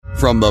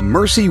from the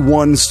Mercy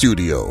One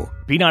studio.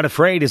 Be Not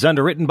Afraid is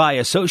underwritten by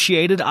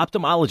Associated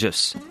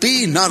Ophthalmologists.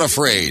 Be not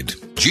afraid.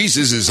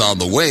 Jesus is on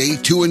the way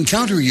to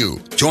encounter you.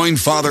 Join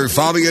Father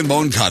Fabian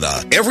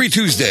Moncada every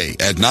Tuesday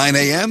at 9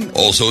 a.m.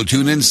 Also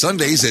tune in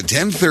Sundays at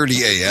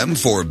 10:30 a.m.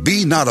 for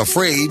Be Not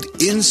Afraid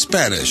in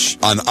Spanish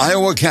on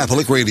Iowa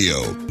Catholic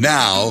Radio.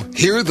 Now,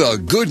 hear the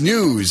good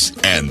news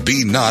and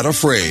be not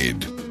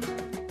afraid.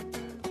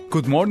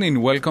 Good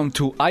morning. Welcome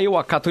to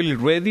Iowa Catholic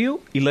Radio,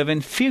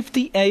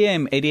 1150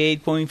 AM,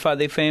 88.5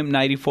 FM,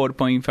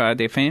 94.5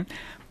 FM.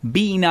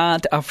 Be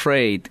not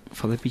afraid.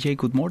 Father PJ,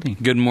 good morning.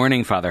 Good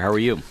morning, Father. How are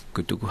you?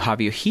 Good to have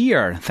you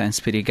here.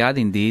 Thanks be to God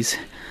in this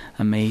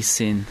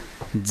amazing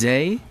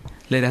day.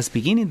 Let us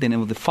begin in the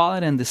name of the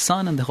Father, and the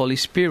Son, and the Holy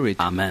Spirit.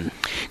 Amen.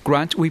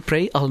 Grant, we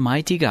pray,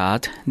 Almighty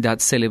God,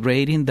 that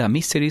celebrating the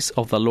mysteries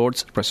of the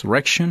Lord's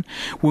resurrection,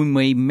 we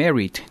may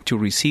merit to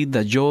receive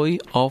the joy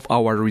of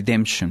our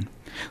redemption.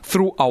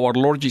 Through our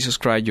Lord Jesus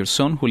Christ, your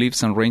Son, who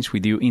lives and reigns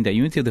with you in the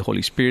unity of the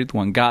Holy Spirit,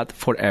 one God,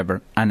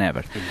 forever and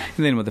ever. Amen.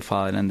 In the name of the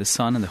Father, and the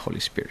Son, and the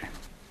Holy Spirit.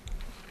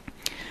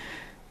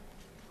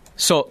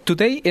 So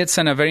today it's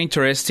a very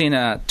interesting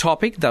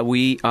topic that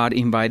we are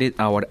invited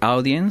our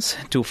audience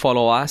to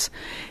follow us.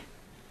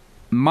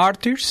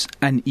 Martyrs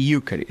and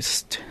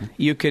Eucharist.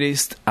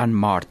 Eucharist and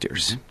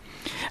Martyrs.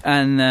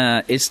 And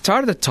it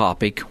started the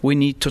topic, we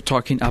need to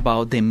talking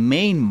about the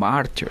main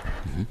martyr,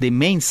 the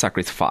main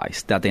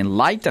sacrifice that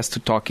enlightened us to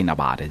talking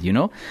about it, you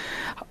know,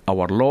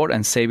 our Lord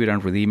and Savior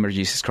and Redeemer,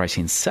 Jesus Christ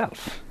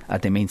himself,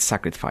 at the main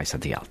sacrifice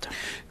at the altar.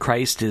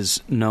 Christ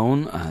is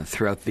known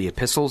throughout the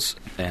epistles,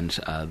 and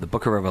the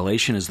book of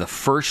Revelation is the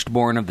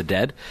firstborn of the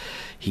dead.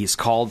 He's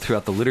called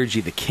throughout the liturgy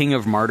the King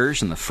of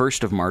Martyrs and the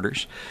first of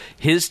martyrs.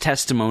 His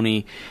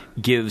testimony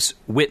gives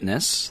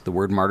witness. The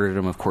word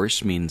martyrdom, of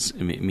course, means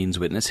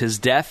witness. His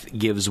death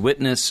gives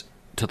witness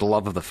to the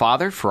love of the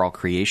Father for all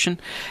creation.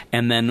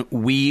 And then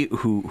we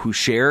who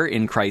share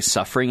in Christ's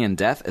suffering and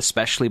death,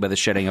 especially by the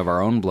shedding of our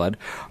own blood,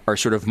 are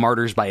sort of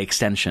martyrs by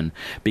extension,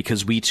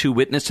 because we too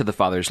witness to the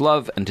Father's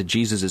love and to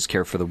Jesus'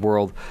 care for the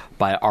world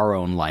by our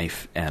own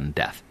life and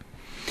death.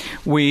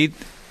 We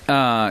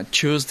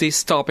choose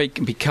this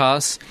topic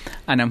because,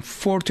 and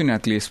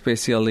unfortunately,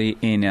 especially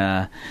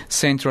in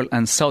Central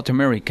and South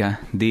America,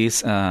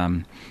 this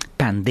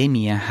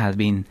pandemia has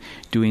been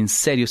doing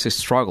serious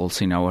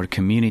struggles in our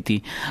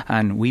community,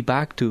 and we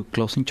back to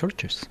closing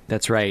churches.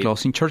 That's right.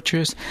 Closing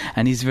churches,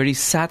 and it's very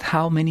sad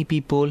how many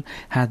people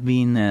have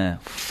been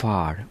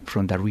far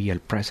from the real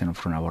presence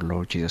from our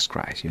Lord Jesus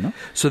Christ, you know?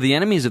 So the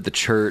enemies of the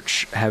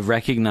church have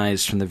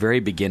recognized from the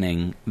very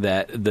beginning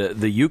that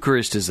the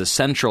Eucharist is the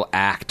central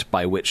act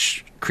by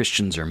which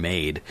Christians are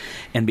made.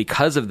 And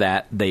because of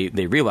that, they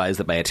realize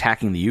that by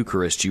attacking the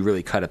Eucharist, you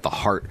really cut at the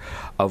heart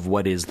of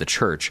what is the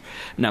church.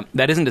 Now,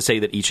 that isn't to say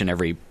that each and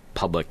every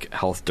public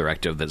health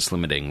directive that's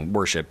limiting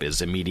worship is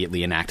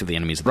immediately an act of the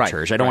enemies of the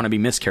church. I don't want to be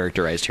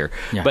mischaracterized here.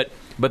 Yeah.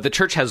 But the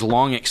church has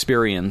long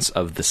experience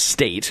of the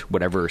state,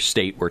 whatever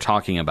state we're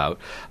talking about,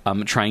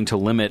 trying to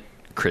limit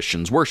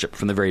Christians' worship.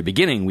 From the very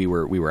beginning, we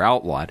were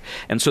outlawed.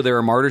 And so there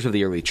are martyrs of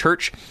the early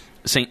church.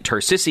 St.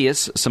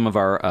 Tarcisius, some of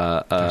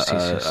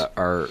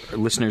our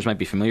listeners might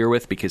be familiar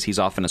with because he's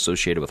often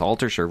associated with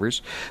altar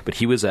servers, but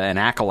he was an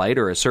acolyte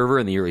or a server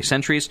in the early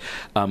centuries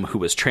who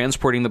was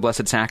transporting the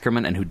Blessed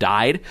Sacrament and who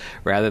died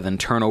rather than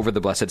turn over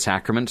the Blessed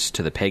Sacrament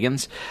to the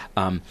pagans.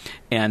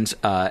 And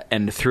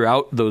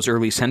throughout those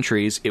early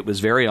centuries, it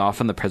was very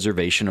often the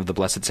preservation of the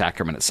Blessed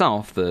Sacrament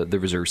itself, the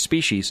reserved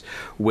species,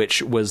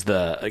 which was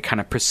the kind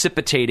of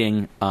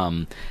precipitating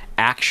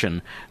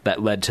action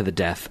that led to the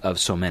death of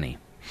so many.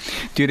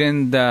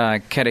 During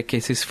the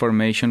catechesis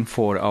formation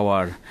for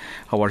our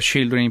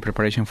children in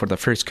preparation for the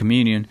First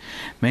Communion,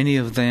 many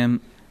of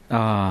them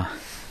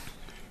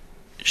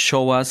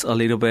show us a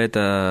little bit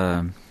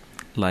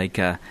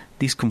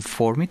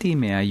disconformity,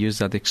 may I use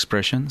that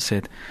expression,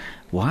 said,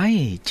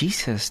 why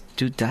Jesus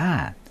do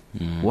that?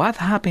 What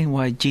happened?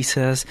 Why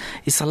Jesus?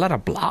 It's a lot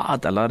of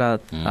blood, a lot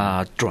of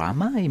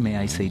drama, may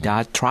I say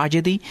that,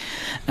 tragedy.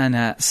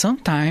 And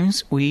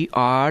sometimes we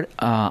are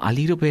a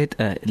little bit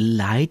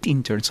light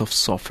in terms of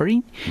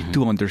suffering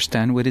to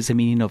understand what is the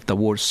meaning of the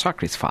word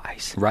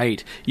sacrifice.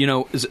 Right. You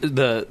know,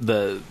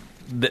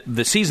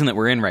 the season that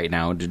we're in right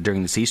now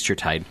during this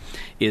Eastertide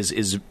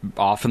is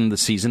often the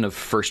season of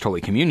First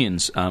Holy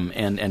Communions,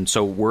 and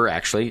so we're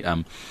actually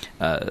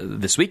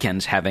this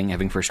weekend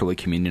having First Holy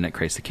Communion at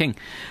Christ the King.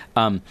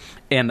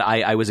 And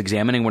I was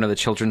examining one of the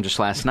children just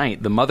last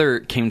night. The mother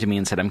came to me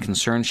and said, I'm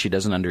concerned she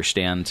doesn't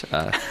understand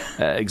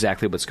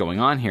exactly what's going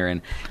on here.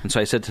 And so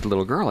I said to the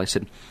little girl, I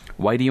said,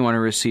 why do you want to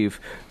receive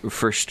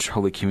First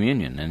Holy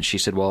Communion? And she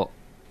said, well,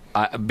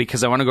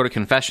 because I want to go to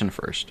confession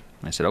first.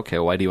 And I said, okay,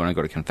 well, why do you want to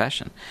go to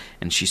confession?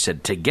 And she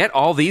said, to get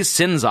all these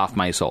sins off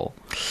my soul.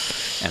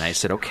 And I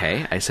said,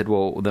 okay. I said,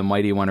 well, then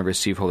why do you want to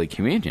receive Holy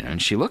Communion? And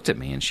she looked at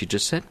me and she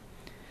just said,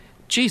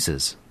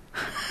 Jesus.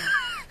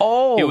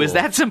 Oh. It was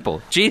that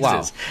simple. Jesus.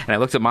 Wow. And I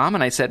looked at Mom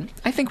and I said,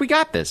 I think we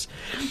got this.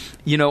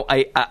 You know,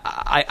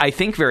 I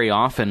think very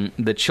often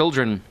the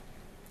children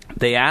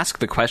they ask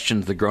the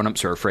questions the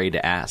grown-ups are afraid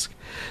to ask.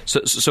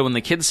 So when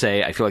the kids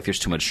say, I feel like there's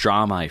too much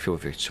drama, I feel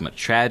like there's too much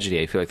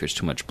tragedy, I feel like there's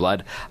too much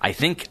blood, I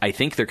think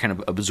they're kind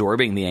of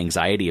absorbing the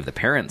anxiety of the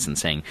parents and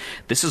saying,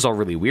 this is all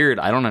really weird,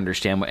 I don't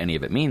understand what any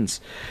of it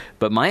means.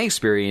 But my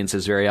experience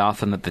is very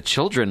often that the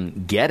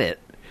children get it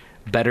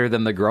better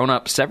than the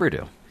grown-ups ever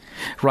do.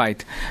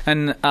 Right.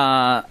 And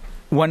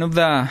one of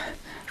the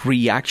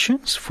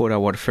reactions for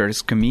our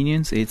first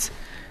communions is,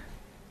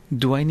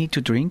 do I need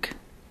to drink?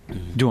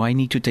 Do I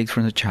need to take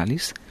from the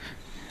chalice?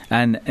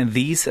 And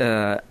this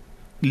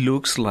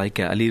looks like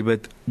a little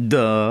bit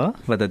duh,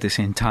 but at the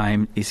same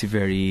time, it's a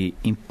very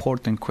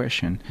important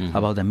question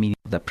about the meaning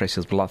of the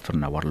precious blood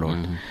from our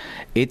Lord.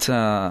 It's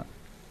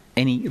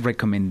any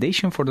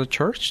recommendation for the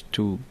church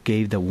to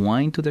give the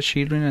wine to the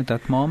children at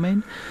that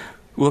moment?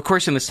 Well, of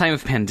course, in this time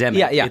of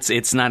pandemic,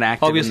 it's not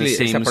active obviously, in the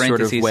same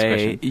sort of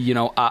way.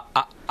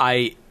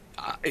 Question.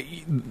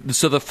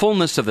 So the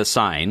fullness of the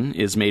sign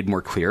is made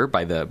more clear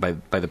by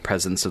the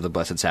presence of the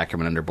Blessed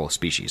Sacrament under both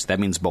species. That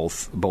means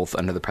both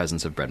under the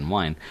presence of bread and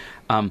wine.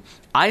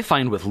 I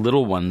find with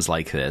little ones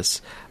like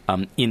this,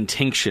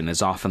 intinction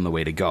is often the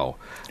way to go.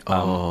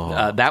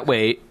 That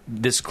way,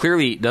 this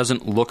clearly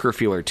doesn't look or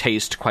feel or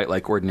taste quite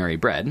like ordinary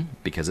bread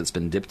because it's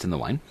been dipped in the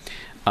wine.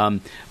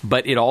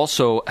 But it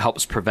also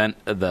helps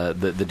prevent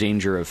the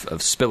danger of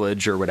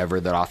spillage or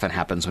whatever that often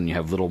happens when you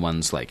have little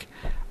ones. Like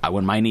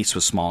when my niece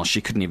was small,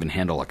 she couldn't even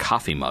handle a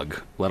coffee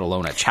mug, let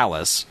alone a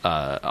chalice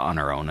on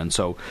her own. And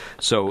so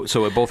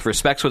it both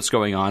respects what's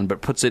going on, but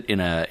puts it in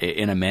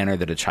a manner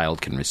that a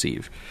child can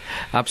receive.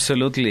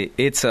 Absolutely,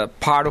 it's a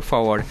part of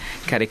our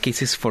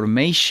catechesis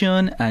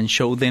formation, and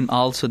show them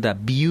also the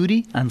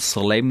beauty and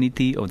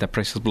solemnity of the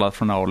precious blood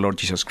from our Lord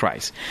Jesus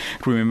Christ.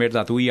 Remember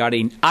that we are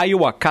in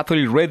Iowa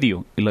Catholic Radio,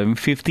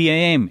 1150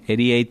 AM,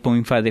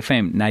 88.5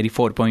 FM,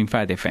 94.5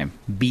 FM.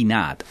 Be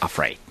not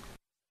afraid.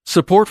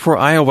 Support for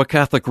Iowa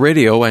Catholic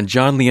Radio and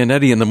John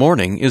Leonetti in the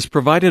Morning is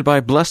provided by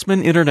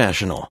Blessman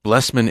International.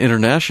 Blessman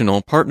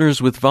International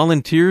partners with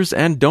volunteers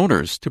and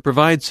donors to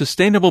provide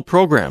sustainable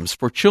programs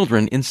for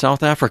children in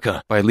South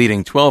Africa by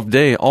leading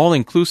 12-day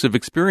all-inclusive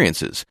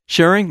experiences,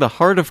 sharing the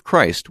heart of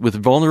Christ with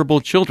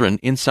vulnerable children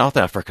in South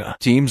Africa.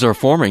 Teams are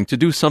forming to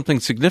do something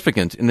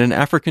significant in an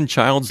African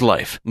child's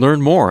life.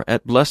 Learn more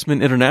at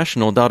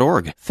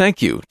blessmaninternational.org.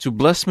 Thank you to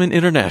Blessman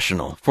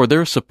International for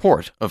their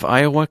support of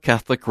Iowa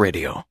Catholic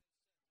Radio.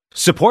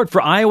 Support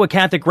for Iowa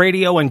Catholic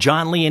Radio and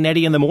John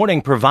Leonetti in the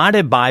Morning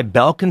provided by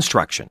Bell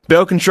Construction.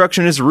 Bell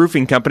Construction is a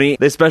roofing company.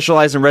 They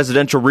specialize in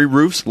residential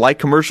re-roofs, like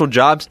commercial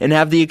jobs, and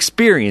have the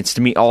experience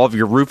to meet all of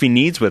your roofing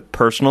needs with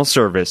personal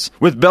service.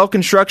 With Bell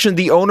Construction,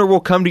 the owner will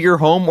come to your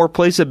home or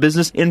place of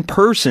business in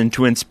person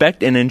to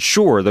inspect and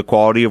ensure the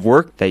quality of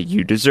work that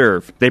you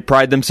deserve. They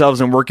pride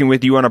themselves in working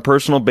with you on a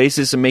personal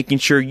basis and making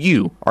sure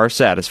you are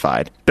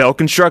satisfied. Bell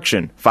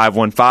Construction,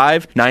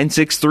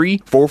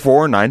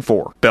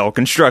 515-963-4494. Bell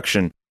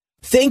Construction.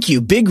 Thank you,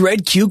 Big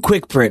Red Q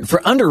Quick Print,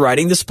 for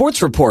underwriting the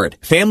sports report.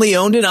 Family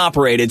owned and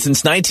operated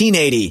since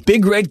 1980,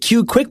 Big Red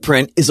Q Quick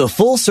Print is a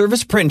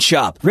full-service print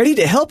shop ready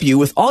to help you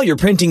with all your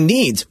printing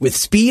needs with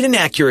speed and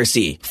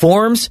accuracy.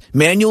 Forms,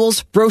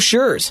 manuals,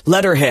 brochures,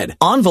 letterhead,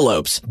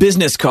 envelopes,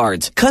 business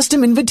cards,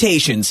 custom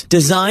invitations,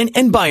 design,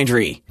 and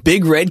bindery.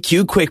 Big Red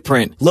Q Quick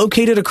Print,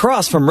 located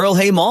across from Merle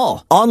Hay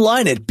Mall.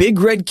 Online at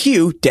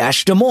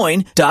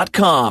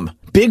bigredq-desmoines.com.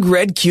 Big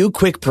Red Q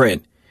Quick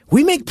Print.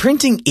 We make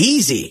printing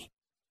easy.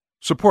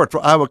 Support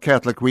for Iowa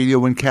Catholic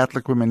Radio and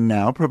Catholic Women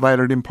Now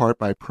provided in part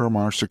by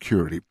Permar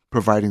Security,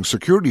 providing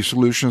security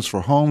solutions for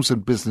homes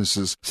and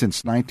businesses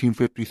since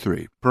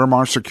 1953.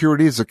 Permar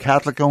Security is a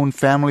Catholic-owned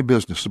family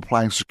business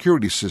supplying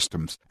security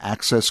systems,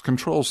 access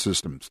control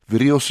systems,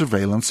 video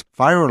surveillance,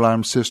 fire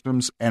alarm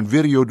systems, and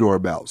video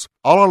doorbells.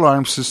 All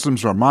alarm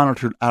systems are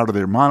monitored out of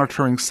their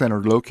monitoring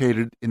center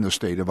located in the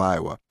state of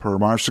Iowa.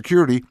 Permar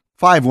Security,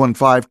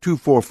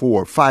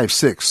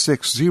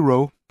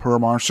 515-244-5660,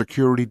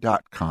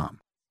 permarsecurity.com.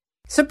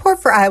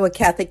 Support for Iowa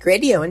Catholic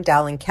Radio and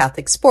Dowling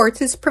Catholic Sports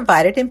is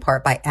provided in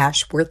part by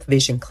Ashworth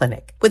Vision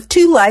Clinic. With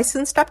 2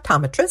 licensed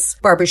optometrists,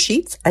 Barbara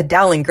Sheets, a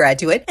Dowling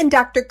graduate, and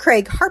Dr.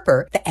 Craig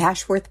Harper, the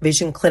Ashworth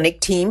Vision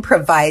Clinic team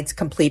provides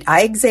complete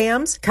eye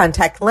exams,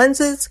 contact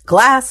lenses,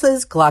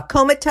 glasses,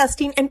 glaucoma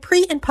testing, and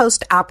pre- and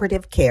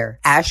post-operative care.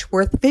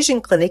 Ashworth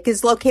Vision Clinic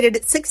is located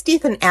at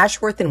 60th and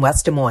Ashworth in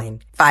West Des Moines.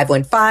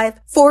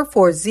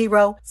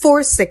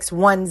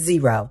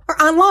 515-440-4610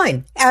 or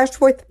online,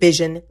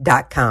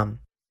 ashworthvision.com.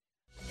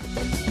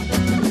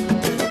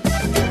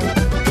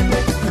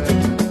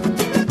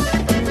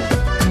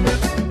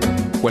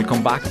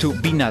 Welcome back to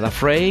Be Not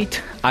Afraid,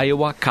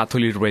 Iowa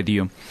Catholic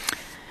Radio.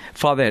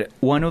 Father,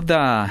 one of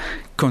the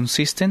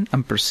consistent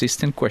and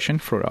persistent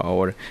questions for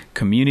our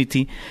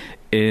community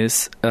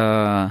is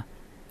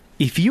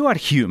if you are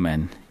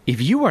human,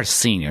 if you are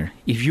sinner,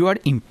 if you are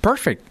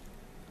imperfect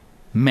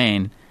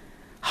man,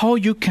 how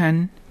you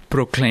can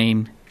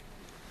proclaim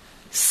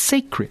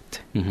sacred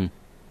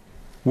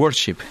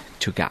worship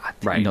to God.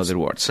 Right. In other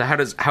words. So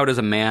how does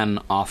a man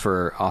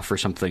offer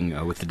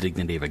something with the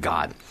dignity of a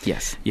god?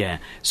 Yes. Yeah.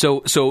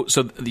 So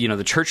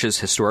the church's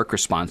historic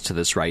response to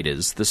this rite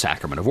is the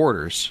sacrament of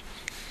orders.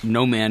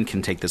 No man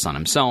can take this on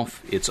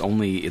himself. It's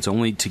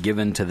only to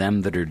given to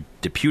them that are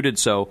deputed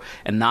so,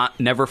 and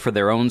never for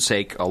their own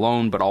sake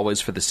alone, but always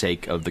for the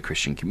sake of the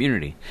Christian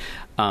community.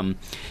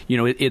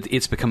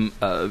 It's become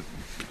I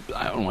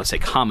don't want to say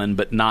common,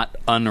 but not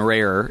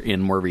unrare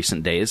in more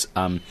recent days.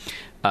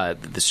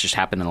 This just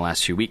happened in the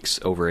last few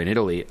weeks over in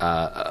Italy.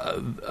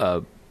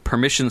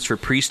 Permissions for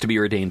priests to be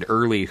ordained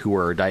early who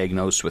are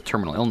diagnosed with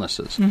terminal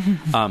illnesses.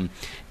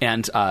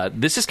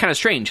 This is kind of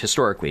strange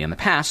historically. In the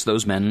past,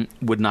 those men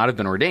would not have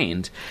been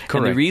ordained. Correct.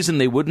 And the reason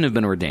they wouldn't have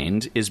been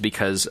ordained is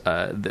because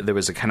there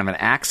was a kind of an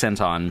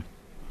accent on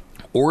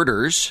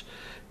orders.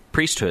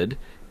 Priesthood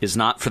is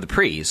not for the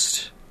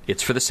priest.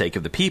 It's for the sake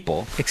of the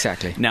people.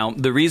 Exactly. Now,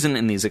 the reason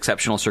in these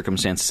exceptional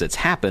circumstances it's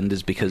happened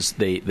is because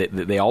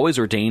they always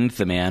ordained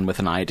the man with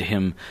an eye to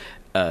him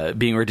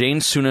being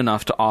ordained soon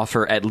enough to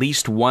offer at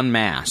least one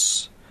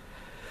Mass,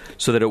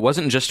 so that it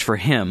wasn't just for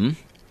him,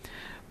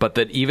 but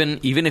that even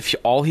if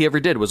all he ever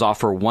did was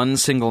offer one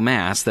single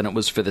Mass, then it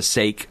was for the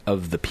sake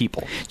of the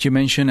people. You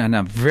mentioned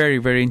a very,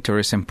 very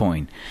interesting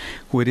point.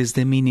 What is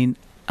the meaning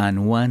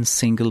on one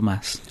single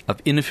Mass?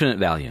 Of infinite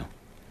value.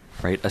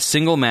 Right, a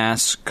single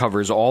Mass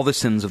covers all the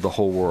sins of the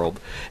whole world,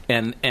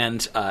 and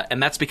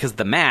that's because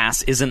the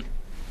Mass isn't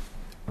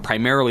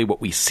primarily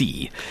what we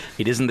see.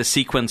 It isn't the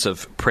sequence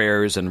of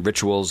prayers and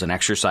rituals and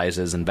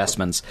exercises and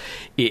vestments.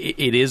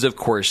 It is, of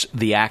course,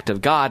 the act of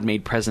God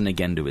made present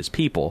again to his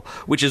people,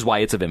 which is why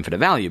it's of infinite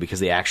value, because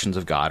the actions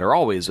of God are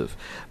always of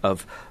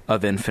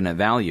infinite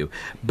value.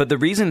 But the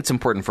reason it's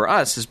important for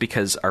us is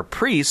because our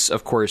priests,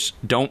 of course,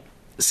 don't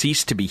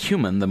cease to be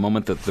human the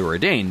moment that they're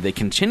ordained. They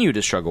continue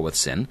to struggle with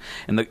sin,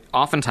 and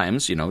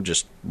oftentimes,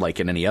 just like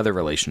in any other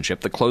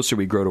relationship, the closer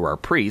we grow to our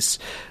priests,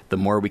 the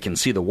more we can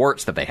see the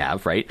warts that they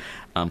have, right?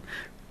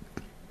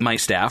 My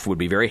staff would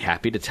be very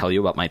happy to tell you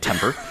about my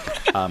temper.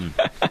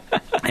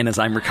 And as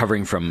I'm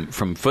recovering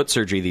from foot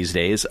surgery these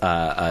days,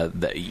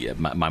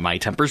 my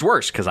temper's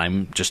worse because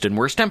I'm just in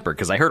worse temper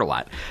because I hurt a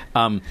lot.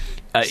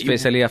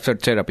 Especially after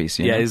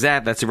therapies. Yeah,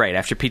 exactly. That's right.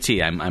 After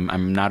PT,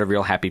 I'm not a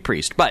real happy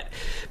priest. But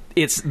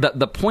it's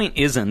the point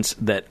isn't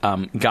that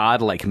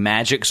God like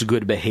magics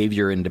good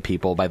behavior into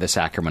people by the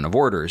sacrament of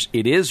orders.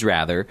 It is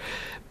rather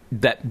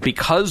that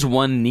because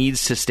one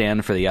needs to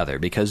stand for the other,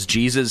 because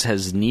Jesus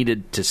has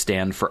needed to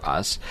stand for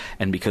us,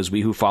 and because we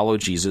who follow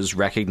Jesus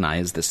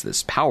recognize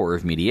this power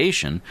of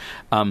mediation,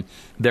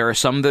 there are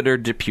some that are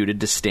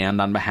deputed to stand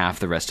on behalf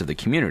of the rest of the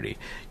community.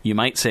 You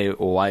might say,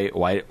 well,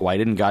 why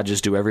didn't God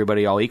just do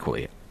everybody all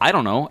equally? I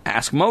don't know.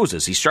 Ask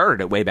Moses. He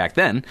started it way back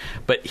then,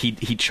 but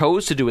he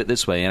chose to do it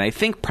this way, and I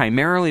think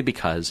primarily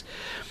because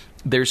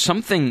there's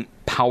something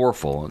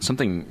powerful and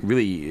something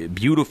really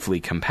beautifully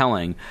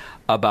compelling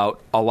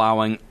about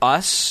allowing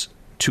us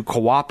to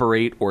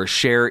cooperate or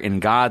share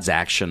in God's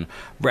action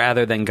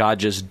rather than God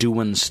just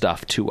doing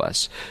stuff to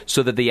us,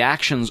 so that the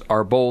actions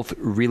are both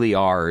really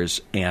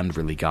ours and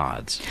really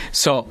God's.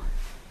 So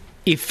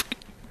if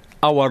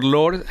our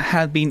Lord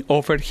had been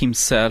offered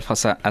himself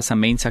as a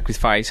main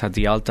sacrifice at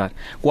the altar,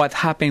 what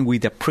happened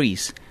with the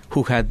priest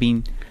who had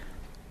been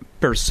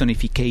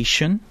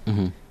personification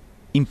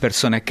in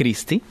persona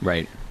Christi?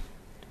 Right.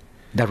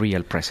 The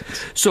real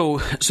presence. So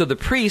the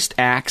priest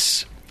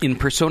acts in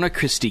persona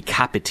Christi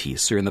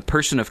capitis, or in the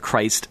person of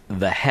Christ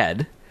the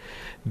head,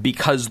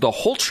 because the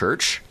whole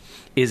church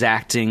is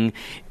acting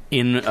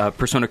in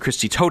persona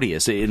Christi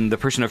totius, in the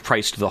person of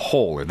Christ the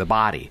whole, or the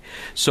body.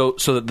 So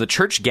that the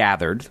church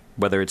gathered,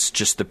 whether it's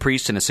just the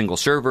priest and a single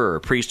server, or a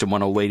priest and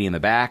one old lady in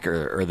the back,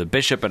 or the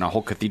bishop and a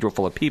whole cathedral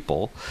full of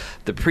people,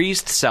 the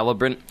priest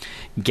celebrant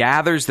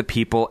gathers the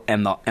people,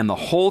 and the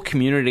whole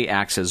community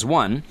acts as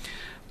one.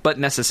 But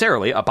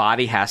necessarily, a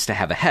body has to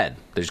have a head.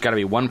 There's got to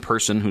be one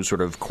person who sort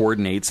of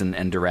coordinates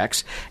and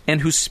directs, and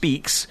who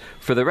speaks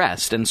for the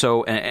rest. And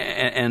so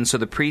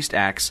the priest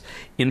acts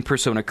in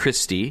persona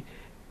Christi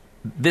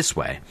this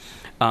way.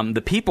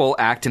 The people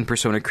act in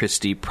persona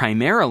Christi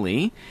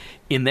primarily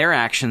in their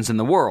actions in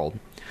the world.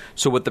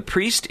 So what the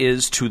priest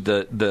is to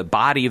the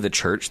body of the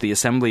church, the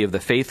assembly of the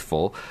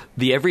faithful,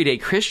 the everyday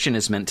Christian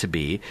is meant to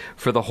be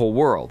for the whole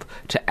world,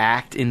 to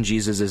act in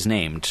Jesus'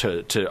 name,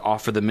 to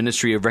offer the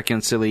ministry of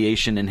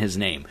reconciliation in his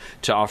name,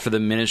 to offer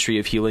the ministry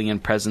of healing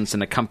and presence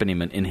and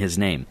accompaniment in his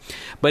name.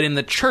 But in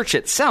the church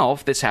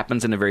itself, this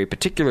happens in a very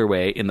particular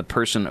way in the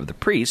person of the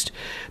priest,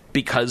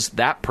 because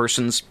that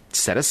person's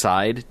set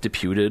aside,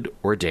 deputed,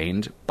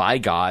 ordained by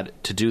God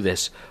to do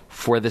this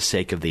for the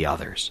sake of the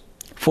others.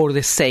 For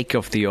the sake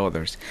of the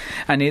others.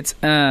 And this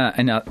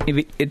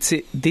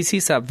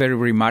is a very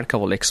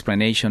remarkable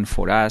explanation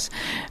for us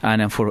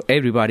and for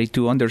everybody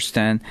to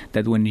understand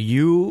that when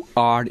you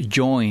are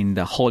joined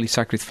the holy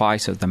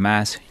sacrifice of the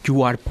Mass,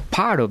 you are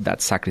part of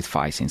that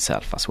sacrifice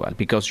itself as well,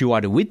 because you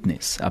are a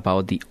witness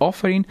about the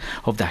offering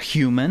of the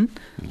human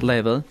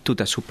level to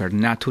the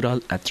supernatural,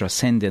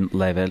 transcendent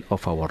level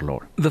of our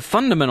Lord. The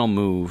fundamental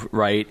move,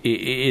 right,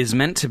 is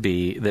meant to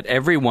be that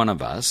every one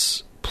of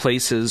us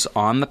places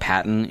on the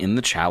paten in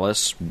the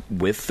chalice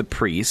with the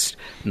priest,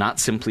 not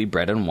simply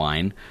bread and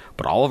wine,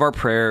 but all of our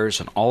prayers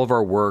and all of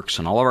our works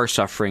and all of our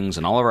sufferings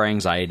and all of our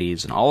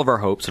anxieties and all of our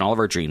hopes and all of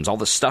our dreams, all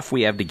the stuff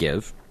we have to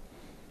give.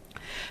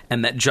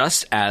 And that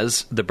just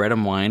as the bread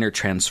and wine are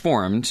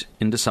transformed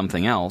into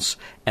something else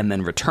and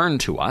then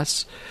returned to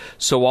us,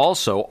 so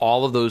also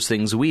all of those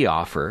things we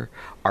offer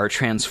are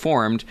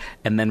transformed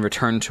and then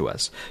returned to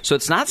us. So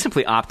it's not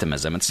simply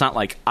optimism. It's not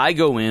like I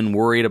go in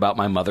worried about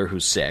my mother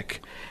who's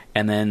sick,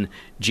 and then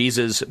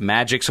Jesus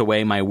magics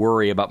away my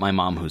worry about my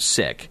mom who's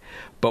sick.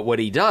 But what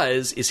he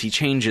does is he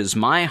changes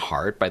my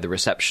heart by the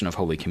reception of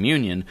Holy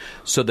Communion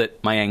so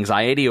that my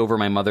anxiety over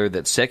my mother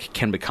that's sick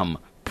can become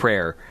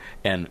prayer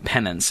and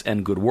penance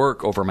and good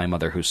work over my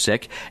mother who's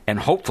sick, and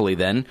hopefully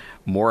then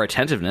more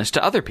attentiveness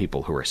to other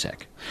people who are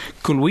sick.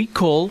 Could we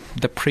call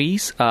the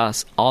priests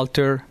as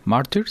altar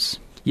martyrs?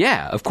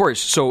 Yeah, of course.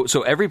 So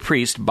every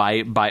priest,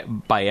 by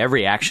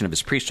every action of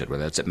his priesthood,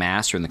 whether it's at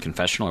Mass or in the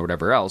confessional or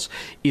whatever else,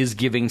 is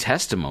giving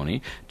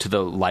testimony to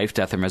the life,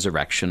 death, and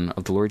resurrection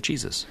of the Lord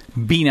Jesus.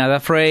 Be not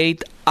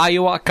afraid,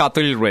 Iowa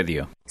Catholic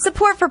Radio.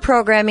 Support for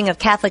programming of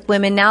Catholic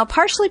Women Now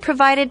partially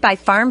provided by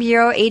Farm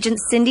Bureau agent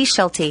Cindy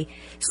Schulte.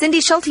 Cindy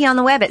Schulte on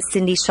the web at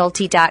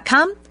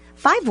cindyschulte.com,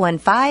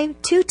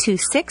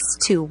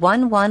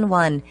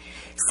 515-226-2111.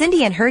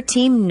 Cindy and her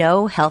team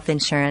know health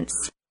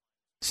insurance.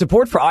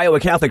 Support for Iowa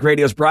Catholic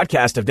Radio's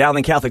broadcast of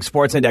Dowling Catholic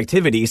sports and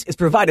activities is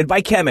provided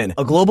by Chemin,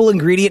 a global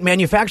ingredient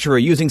manufacturer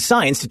using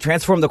science to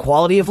transform the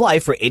quality of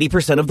life for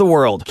 80% of the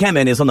world.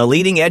 Chemin is on the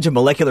leading edge of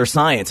molecular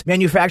science,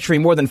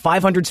 manufacturing more than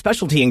 500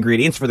 specialty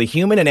ingredients for the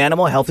human and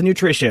animal health and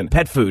nutrition,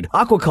 pet food,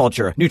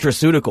 aquaculture,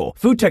 nutraceutical,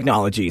 food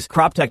technologies,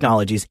 crop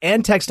technologies,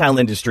 and textile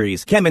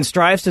industries. Chemin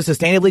strives to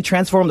sustainably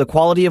transform the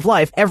quality of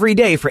life every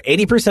day for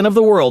 80% of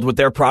the world with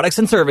their products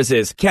and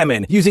services.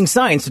 Chemin, using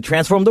science to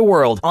transform the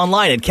world.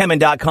 Online at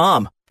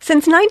chemin.com.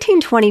 Since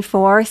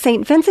 1924,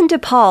 St. Vincent de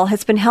Paul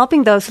has been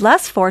helping those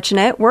less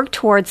fortunate work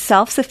towards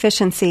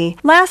self-sufficiency.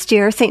 Last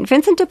year, St.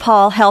 Vincent de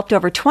Paul helped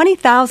over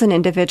 20,000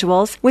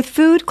 individuals with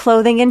food,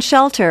 clothing, and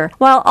shelter,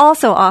 while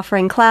also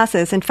offering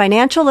classes in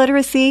financial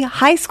literacy,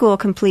 high school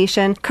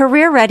completion,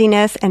 career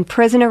readiness, and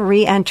prisoner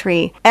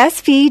re-entry.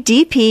 svdpdsm.org,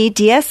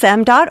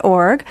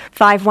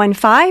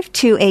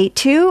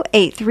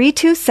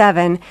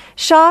 515-282-8327.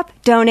 Shop,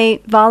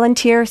 donate,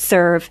 volunteer,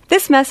 serve.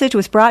 This message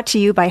was brought to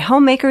you by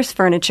Homemakers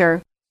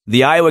Furniture.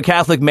 The Iowa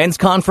Catholic Men's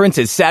Conference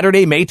is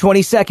Saturday, May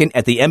 22nd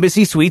at the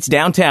Embassy Suites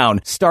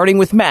downtown, starting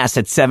with Mass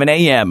at 7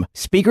 a.m.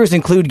 Speakers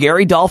include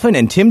Gary Dolphin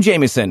and Tim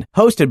Jameson,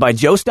 hosted by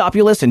Joe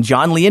Stopulus and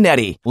John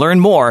Leonetti. Learn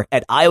more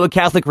at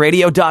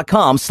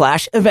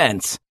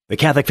iowacatholicradio.com/events. The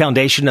Catholic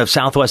Foundation of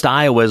Southwest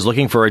Iowa is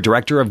looking for a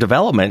Director of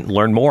Development.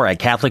 Learn more at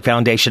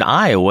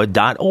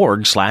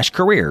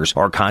catholicfoundationiowa.org/careers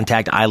or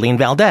contact Eileen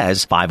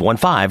Valdez,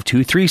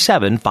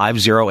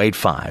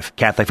 515-237-5085.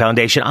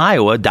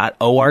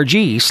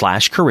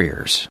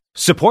 catholicfoundationiowa.org/careers.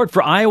 Support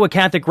for Iowa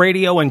Catholic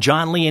Radio and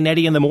John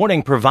Leonetti in the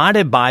Morning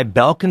provided by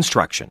Bell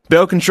Construction.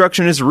 Bell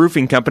Construction is a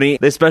roofing company.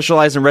 They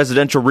specialize in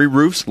residential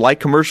re-roofs, light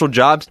commercial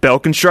jobs. Bell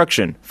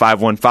Construction,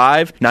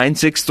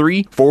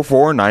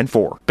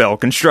 515-963-4494. Bell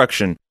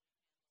Construction.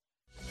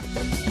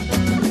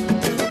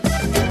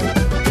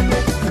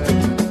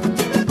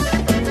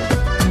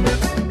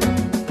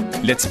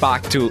 Let's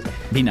back to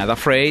Be Not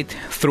Afraid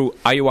through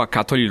Iowa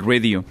Catholic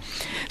Radio.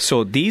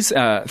 So this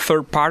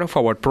third part of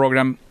our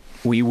program,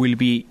 we will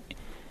be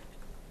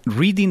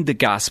reading the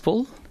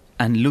Gospel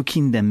and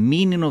looking the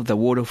meaning of the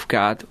Word of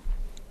God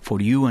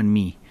for you and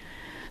me.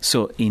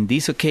 So in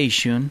this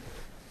occasion,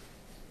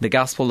 the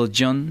Gospel of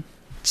John,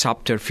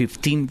 chapter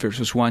 15,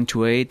 verses 1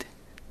 to 8,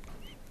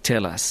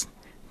 tell us,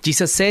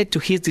 Jesus said to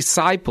his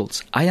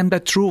disciples, I am the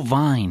true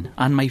vine,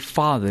 and my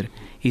Father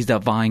is the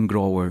vine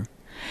grower.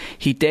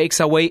 He takes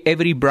away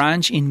every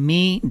branch in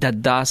me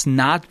that does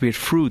not bear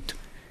fruit,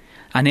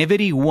 and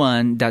every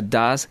one that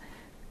does,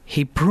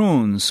 he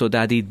prunes so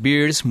that it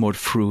bears more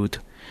fruit.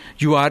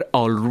 You are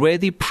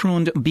already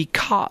pruned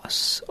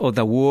because of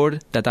the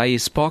word that I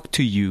spoke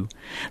to you,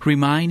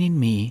 reminding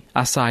me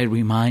as I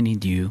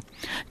reminded you.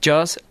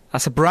 Just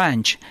as a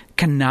branch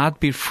cannot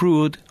bear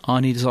fruit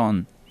on its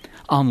own,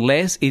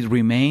 unless it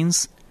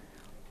remains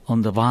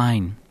on the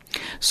vine,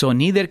 so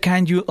neither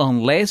can you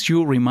unless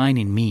you remain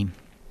in me.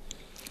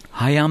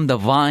 I am the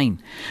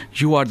vine,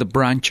 you are the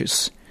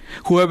branches.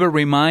 Whoever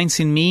remains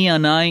in me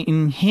and I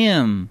in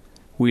him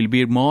will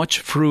bear much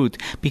fruit,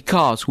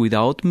 because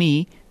without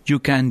me you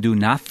can do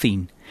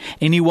nothing.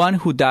 Anyone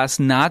who does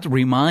not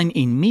remain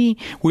in me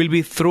will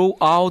be thrown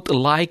out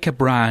like a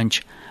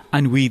branch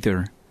and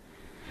wither.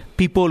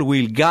 People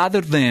will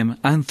gather them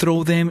and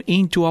throw them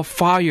into a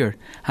fire,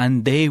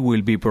 and they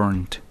will be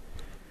burned.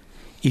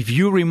 If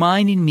you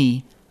remain in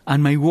me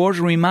and my words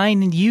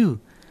remain in you,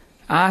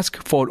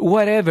 ask for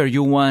whatever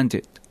you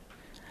wanted,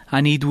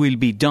 and it will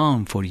be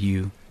done for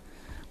you.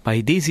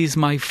 By this is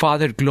my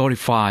Father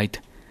glorified,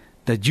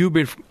 that you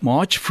bear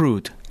much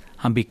fruit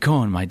and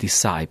become my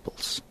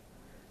disciples.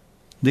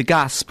 The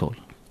Gospel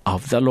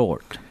of the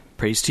Lord.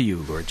 Praise to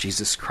you, Lord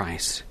Jesus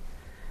Christ.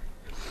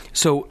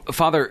 So,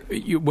 Father,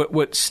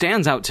 what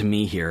stands out to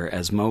me here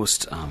as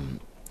most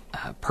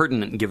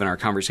pertinent given our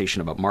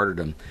conversation about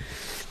martyrdom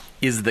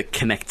is the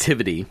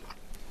connectivity,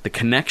 the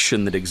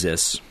connection that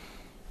exists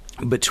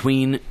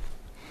between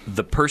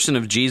the person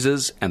of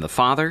Jesus and the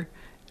Father,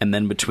 and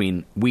then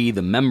between we,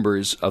 the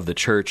members of the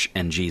church,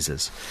 and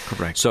Jesus.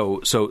 Correct.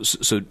 So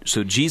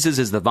Jesus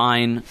is the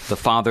vine, the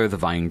Father, the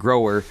vine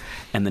grower,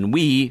 and then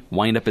we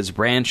wind up as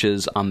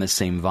branches on this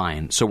same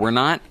vine. So we're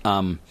not,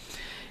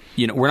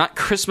 we're not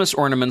Christmas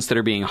ornaments that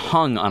are being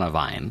hung on a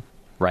vine,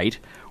 right?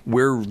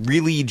 We're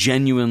really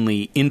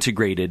genuinely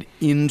integrated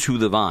into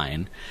the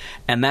vine,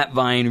 and that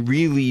vine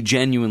really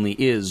genuinely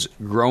is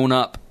grown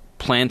up,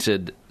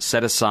 planted,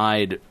 set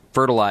aside,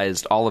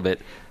 fertilized, all of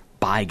it,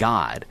 by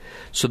God.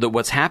 So that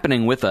what's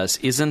happening with us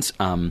isn't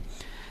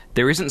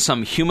there isn't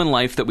some human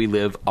life that we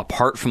live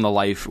apart from the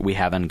life we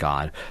have in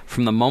God.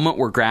 From the moment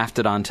we're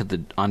grafted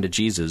onto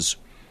Jesus,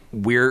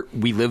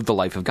 we live the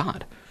life of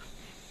God.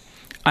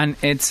 And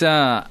it's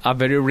a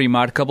very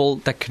remarkable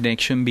the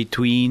connection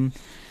between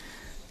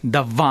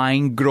the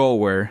vine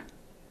grower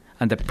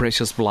and the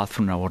precious blood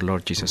from our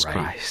Lord Jesus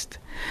Christ.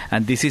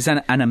 And this is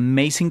an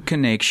amazing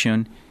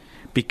connection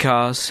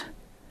because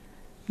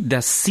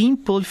the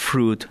simple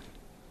fruit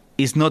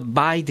is not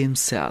by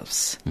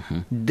themselves.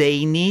 Mm-hmm.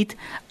 They need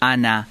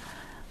an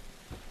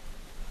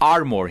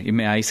armor,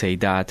 may I say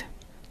that,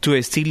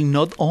 to still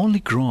not only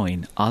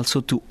growing,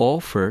 also to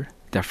offer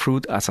the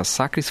fruit as a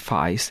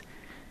sacrifice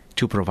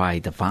to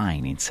provide the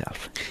vine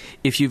itself.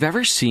 If you've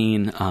ever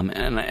seen,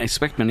 and I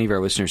expect many of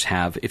our listeners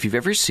have, if you've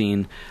ever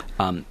seen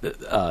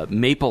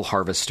maple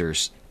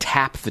harvesters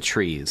tap the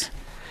trees,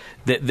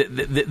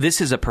 this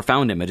is a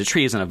profound image. A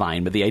tree isn't a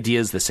vine, but the idea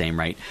is the same,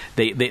 right?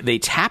 They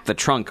tap the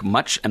trunk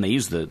much, and they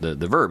use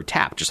the verb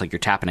tap, just like you're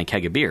tapping a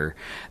keg of beer.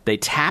 They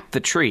tap the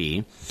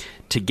tree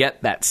to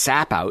get that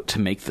sap out to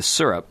make the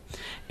syrup,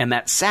 and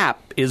that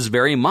sap is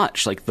very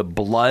much like the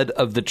blood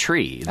of the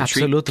tree. The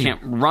Absolutely. tree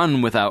can't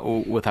run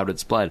without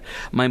its blood.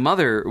 My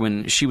mother,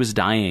 when she was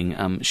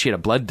dying, she had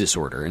a blood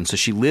disorder, and so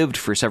she lived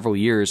for several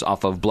years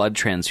off of blood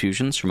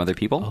transfusions from other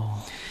people.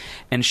 Oh.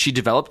 And she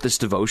developed this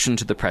devotion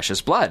to the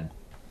precious blood,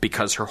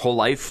 because her whole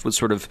life was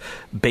sort of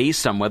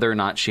based on whether or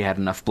not she had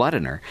enough blood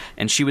in her.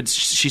 And she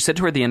said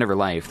to her at the end of her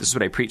life, this is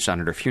what I preached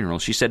on at her funeral,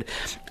 she said,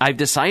 I've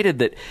decided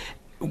that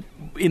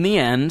in the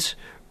end,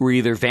 we're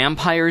either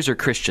vampires or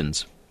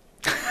Christians.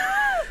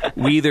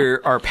 We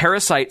either are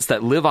parasites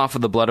that live off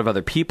of the blood of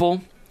other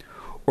people,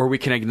 or we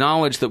can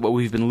acknowledge that what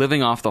we've been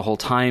living off the whole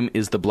time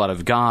is the blood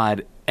of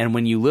God, and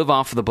when you live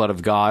off of the blood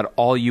of God,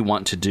 all you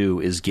want to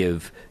do is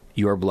give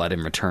your blood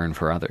in return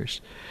for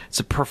others. It's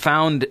a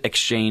profound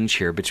exchange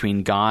here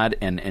between God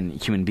and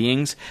human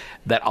beings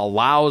that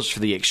allows for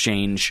the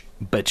exchange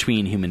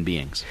between human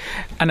beings.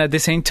 And at the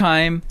same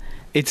time,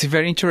 it's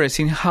very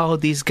interesting how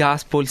this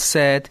gospel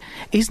said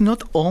it's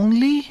not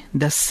only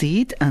the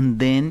seed and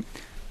then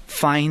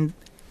find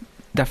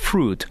the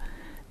fruit.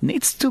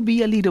 Needs to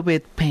be a little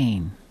bit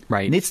pain.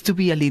 Right. Needs to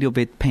be a little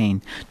bit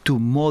pain to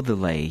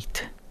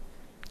modulate,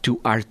 to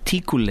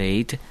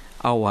articulate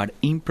our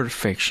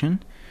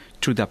imperfection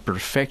to the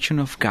perfection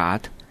of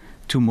God,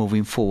 to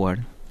moving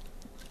forward,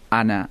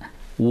 and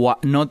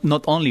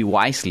not only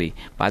wisely,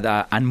 but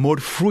and more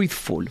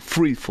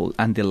fruitful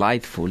and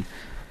delightful.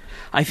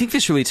 I think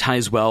this really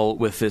ties well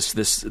with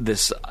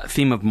this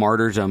theme of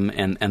martyrdom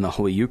and the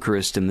Holy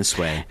Eucharist in this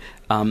way.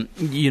 The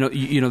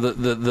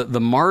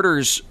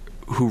martyrs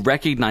who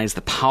recognize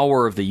the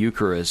power of the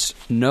Eucharist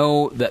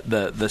know that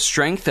the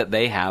strength that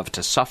they have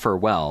to suffer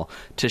well,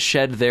 to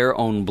shed their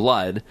own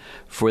blood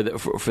for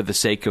the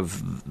sake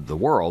of the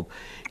world,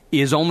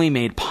 is only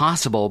made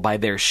possible by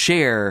their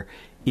share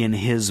in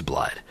His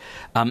blood.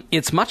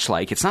 It's much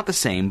like, it's not the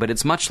same, but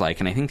it's much like,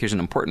 and I think there's an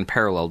important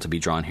parallel to be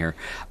drawn here,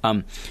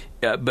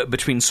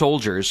 between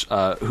soldiers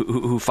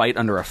who fight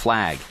under a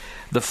flag.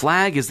 The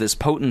flag is this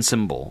potent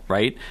symbol,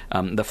 right?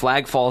 The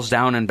flag falls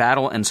down in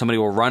battle, and somebody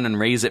will run and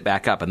raise it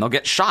back up, and they'll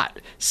get shot,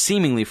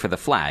 seemingly for the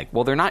flag.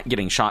 Well, they're not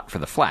getting shot for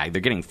the flag.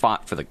 They're getting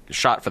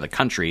shot for the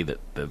country that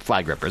the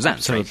flag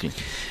represents. Absolutely.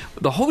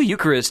 Right? The Holy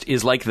Eucharist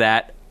is like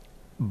that,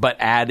 but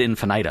ad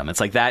infinitum. It's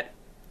like that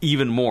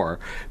even more,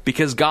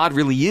 because God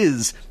really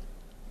is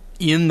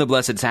in the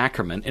Blessed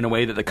Sacrament in a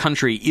way that the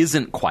country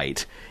isn't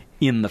quite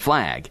in the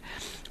flag.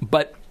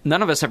 But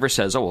none of us ever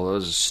says, "Oh, well,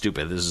 this is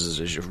stupid.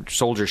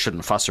 Soldiers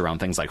shouldn't fuss around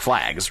things like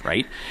flags,"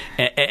 right?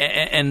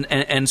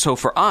 And so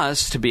for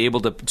us to be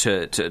able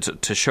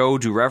to show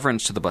due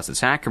reverence to the Blessed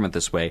Sacrament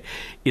this way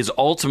is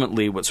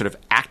ultimately what sort of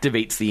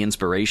activates the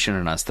inspiration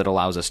in us that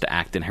allows us to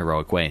act in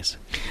heroic ways.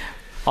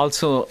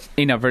 Also,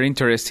 in a very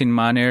interesting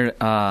manner,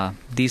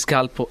 this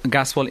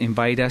gospel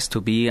invites us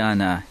to be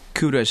an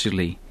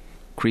courageously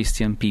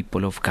Christian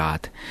people of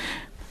God.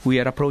 We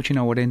are approaching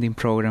our ending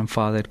program.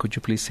 Father, could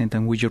you please send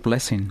them with your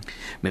blessing?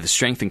 May the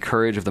strength and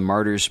courage of the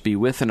martyrs be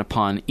with and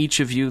upon each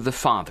of you, the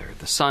Father,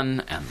 the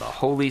Son, and the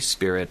Holy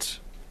Spirit.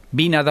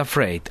 Be not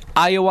afraid.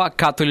 Iowa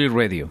Catholic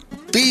Radio.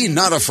 Be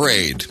not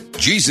afraid.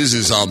 Jesus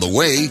is on the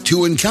way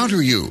to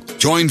encounter you.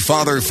 Join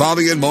Father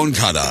Fabian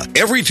Moncada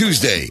every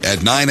Tuesday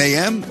at 9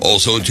 a.m.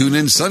 Also tune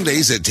in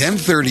Sundays at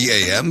 10:30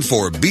 a.m.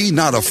 for Be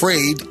Not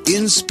Afraid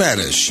in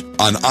Spanish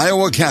on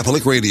Iowa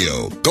Catholic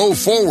Radio. Go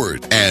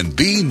forward and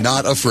be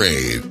not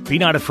afraid. Be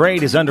Not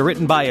Afraid is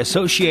underwritten by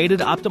Associated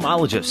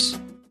Ophthalmologists.